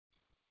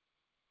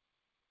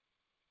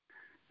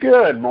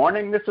Good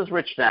morning. This is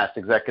Rich Nass,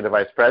 Executive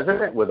Vice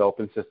President with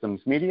Open Systems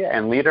Media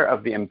and leader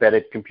of the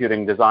Embedded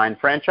Computing Design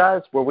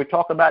franchise, where we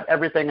talk about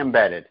everything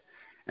embedded.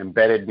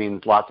 Embedded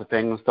means lots of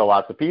things to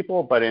lots of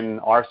people, but in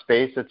our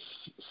space, it's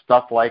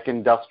stuff like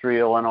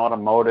industrial and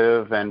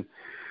automotive and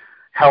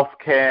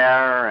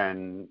healthcare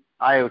and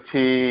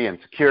IoT and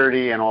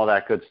security and all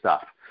that good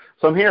stuff.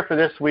 So I'm here for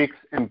this week's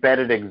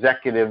Embedded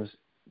Executives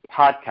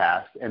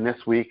podcast, and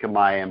this week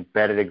my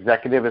embedded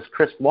executive is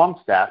Chris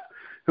Longstaff,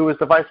 who is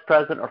the Vice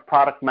President of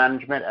Product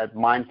Management at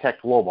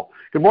Mindtech Global.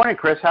 Good morning,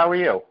 Chris. How are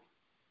you?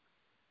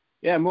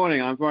 Yeah,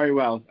 morning. I'm very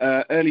well.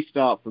 Early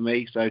start for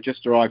me, so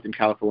just arrived in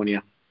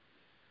California.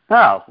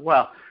 Oh,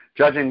 well,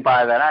 judging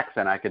by that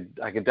accent, I could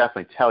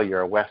definitely tell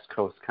you're a West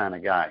Coast kind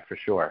of guy for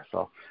sure.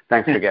 So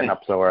thanks for getting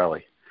up so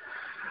early.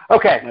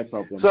 Okay, no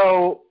problem.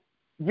 So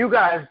you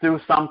guys do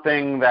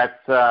something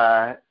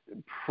that's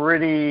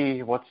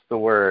pretty,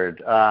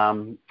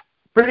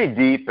 pretty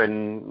deep,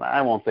 and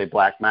I won't say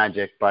black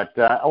magic, but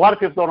a lot of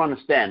people don't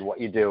understand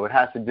what you do. It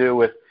has to do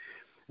with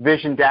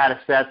vision data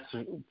sets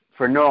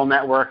for neural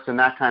networks and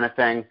that kind of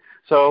thing.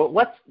 So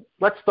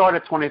let's start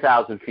at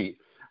 20,000 feet.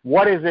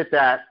 What is it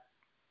that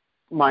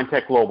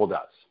Mindtech Global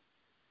does?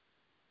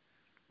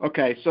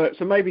 Okay, so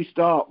maybe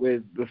start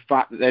with the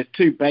fact that there's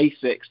two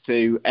basics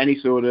to any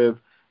sort of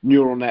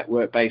neural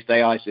network-based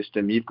AI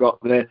system. You've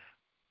got the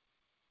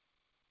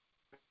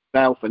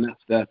self, and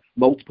that's the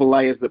multiple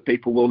layers that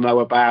people will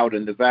know about,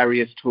 and the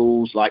various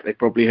tools, like they've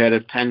probably heard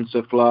of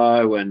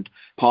TensorFlow and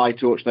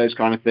PyTorch, those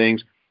kind of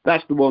things.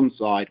 That's the one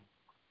side.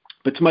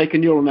 But to make a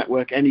neural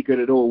network any good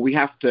at all, we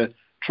have to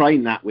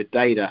train that with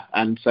data,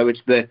 and so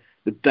it's the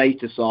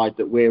data side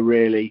that we're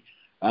really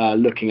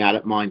looking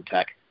at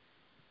Mindtech.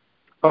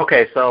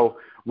 Okay, so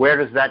where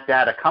does that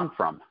data come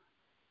from?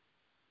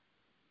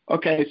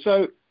 Okay,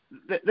 so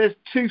there's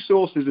two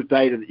sources of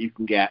data that you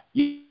can get.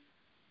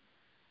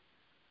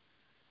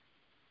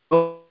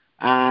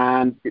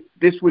 And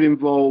this would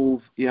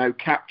involve,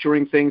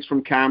 capturing things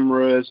from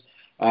cameras.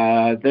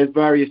 There's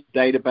various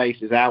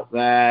databases out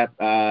there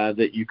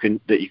that you can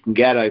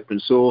get open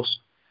source.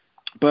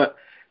 But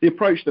the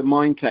approach that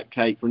Mindtech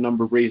take for a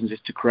number of reasons is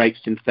to create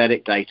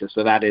synthetic data.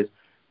 So that is,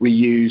 we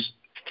use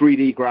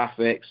 3D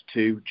graphics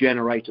to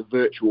generate a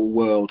virtual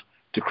world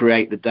to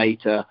create the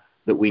data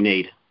that we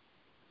need.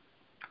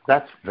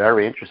 That's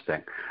very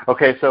interesting.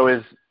 Okay, so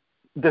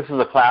this is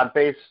a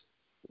cloud-based,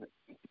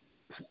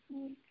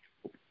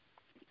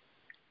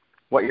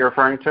 what you're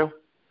referring to?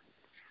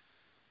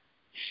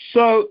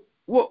 So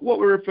what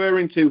we're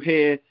referring to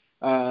here,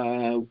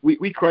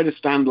 we create a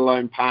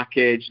standalone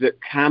package that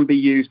can be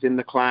used in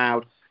the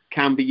cloud,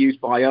 can be used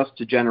by us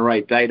to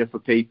generate data for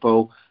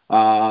people,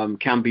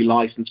 can be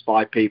licensed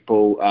by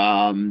people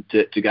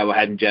to go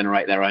ahead and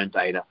generate their own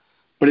data.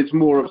 But it's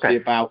more obviously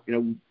about,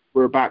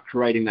 we're about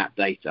creating that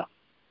data.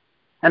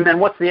 And then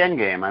what's the end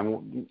game?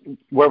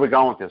 Where are we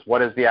going with this?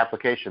 What is the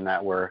application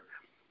that we're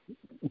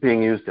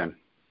being used in?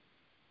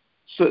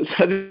 So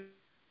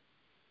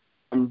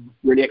I'm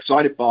really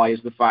excited by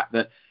is the fact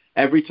that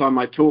every time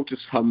I talk to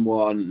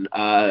someone,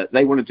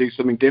 they want to do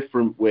something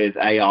different with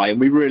AI, and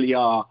we really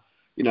are,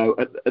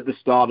 at the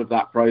start of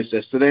that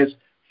process. So there's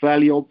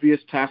fairly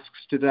obvious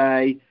tasks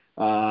today.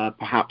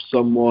 Perhaps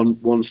someone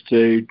wants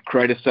to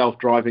create a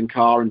self-driving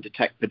car and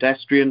detect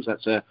pedestrians.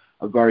 That's a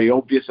very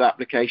obvious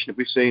application that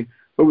we've seen.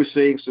 But we're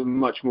seeing some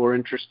much more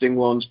interesting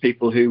ones,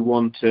 people who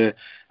want to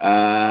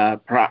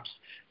perhaps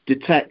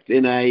detect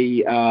in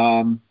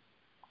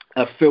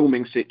a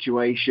filming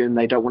situation.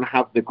 They don't want to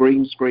have the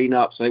green screen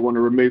up, so they want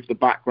to remove the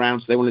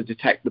background. So they want to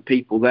detect the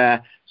people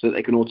there so that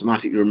they can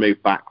automatically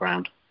remove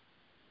background.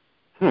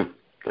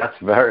 That's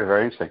very,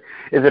 very interesting.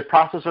 Is it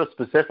processor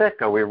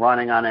specific? Are we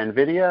running on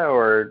NVIDIA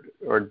or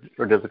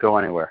does it go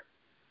anywhere?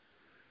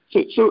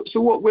 So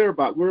what we're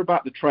about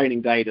the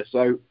training data.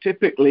 So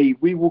typically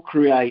we will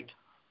create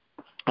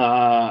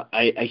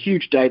a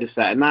huge data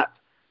set, and that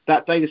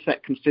data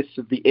set consists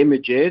of the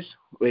images,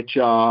 which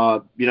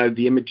are,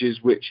 the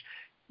images which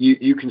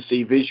you can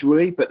see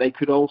visually, but they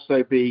could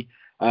also be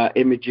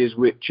images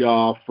which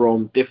are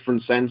from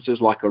different sensors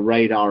like a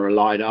radar or a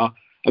LiDAR.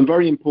 And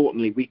very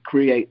importantly, we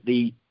create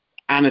the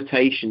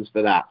annotations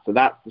for that. So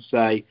that's to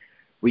say,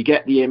 we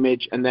get the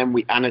image and then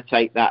we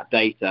annotate that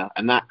data,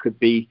 and that could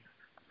be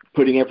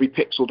putting every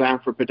pixel down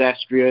for a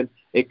pedestrian.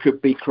 It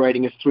could be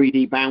creating a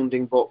 3D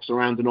bounding box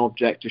around an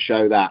object to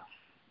show that.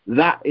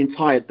 That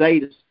entire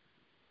data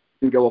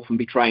can go off and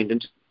be trained.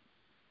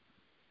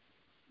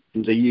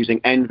 And they're using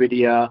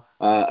NVIDIA,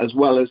 as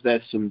well as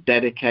there's some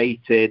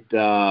dedicated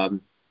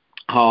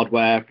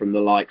hardware from the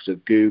likes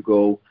of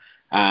Google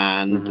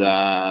and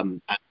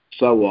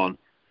so on.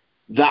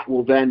 That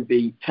will then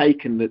be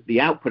taken,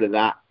 the output of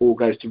that all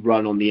goes to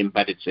run on the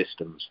embedded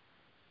systems.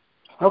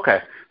 Okay.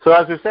 So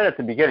as we said at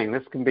the beginning,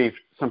 this can be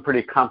some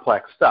pretty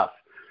complex stuff.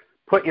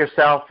 Put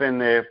yourself in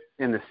the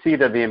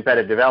seat of the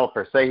embedded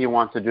developer. Say he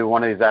wants to do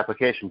one of these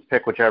applications,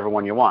 pick whichever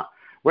one you want.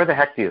 Where the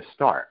heck do you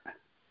start?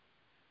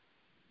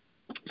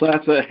 So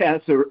that's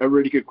a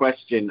really good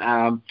question.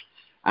 I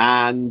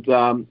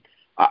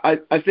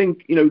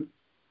think,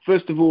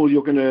 first of all,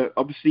 you're going to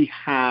obviously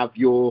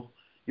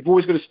you've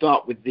always got to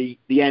start with the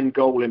end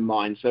goal in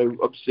mind. So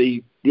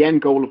obviously the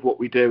end goal of what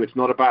we do, it's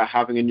not about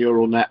having a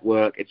neural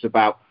network. It's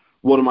about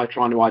what am I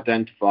trying to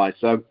identify.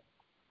 So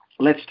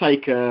let's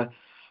take an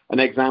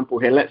example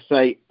here. Let's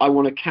say I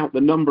want to count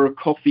the number of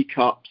coffee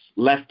cups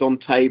left on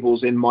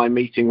tables in my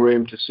meeting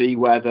room to see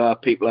whether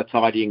people are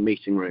tidying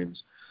meeting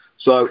rooms.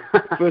 So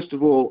first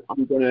of all,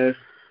 I'm going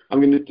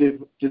to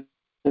do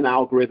an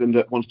algorithm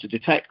that wants to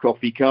detect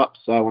coffee cups.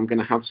 So I'm going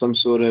to have some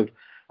sort of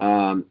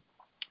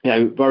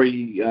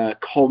very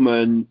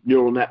common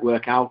neural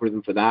network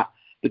algorithm for that.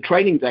 The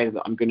training data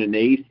that I'm going to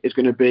need is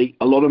going to be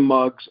a lot of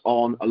mugs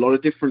on a lot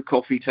of different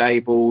coffee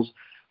tables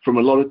from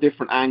a lot of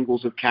different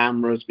angles of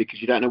cameras, because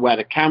you don't know where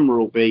the camera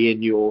will be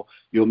in your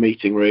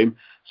meeting room.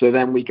 So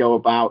then we go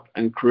about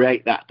and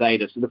create that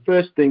data. So the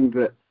first thing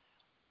that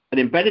an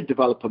embedded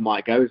developer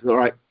might go is, all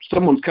right,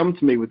 someone's come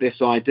to me with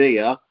this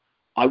idea.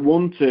 I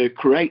want to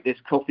create this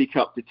coffee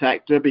cup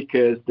detector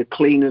because the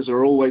cleaners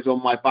are always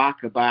on my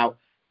back about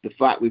the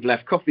fact we've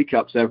left coffee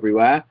cups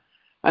everywhere.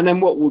 And then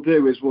what we'll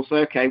do is we'll say,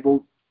 okay,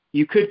 well,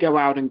 you could go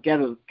out and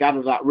gather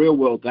that real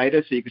world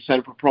data. So you could set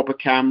up a proper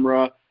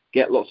camera,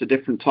 get lots of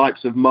different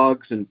types of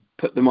mugs and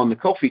put them on the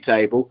coffee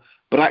table.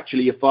 But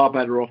actually, you're far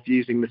better off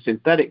using the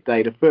synthetic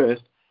data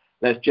first.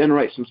 Let's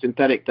generate some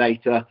synthetic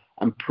data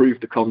and prove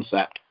the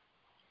concept.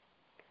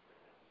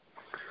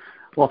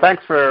 Well,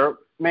 thanks for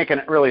making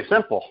it really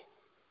simple.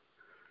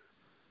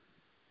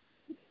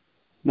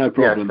 No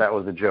problem. Yes, that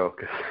was a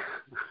joke.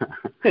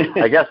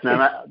 I guess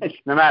no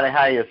matter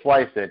how you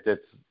slice it,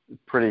 it's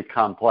pretty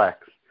complex.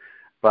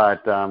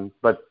 But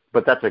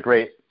that's a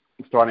great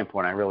starting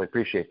point. I really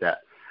appreciate that.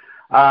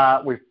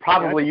 We've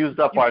probably used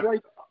up our.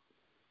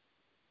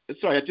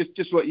 Sorry,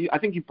 I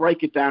think you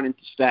break it down into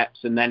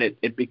steps, and then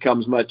it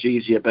becomes much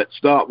easier. But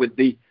start with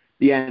the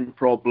end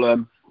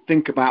problem.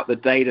 Think about the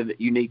data that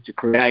you need to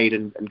create,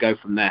 and go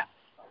from there.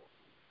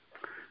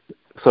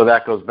 So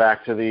that goes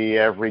back to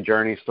every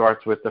journey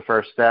starts with the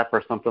first step,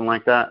 or something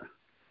like that.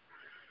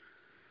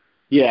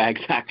 Yeah,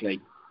 exactly.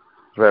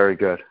 Very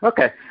good.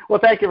 Okay. Well,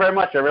 thank you very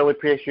much. I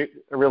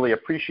really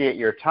appreciate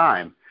your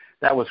time.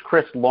 That was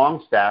Chris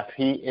Longstaff.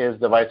 He is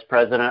the Vice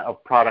President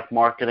of Product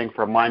Marketing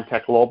for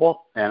Mindtech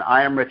Global, and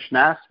I am Rich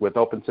Nass with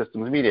Open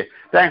Systems Media.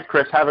 Thanks,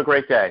 Chris. Have a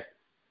great day.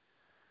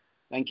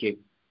 Thank you.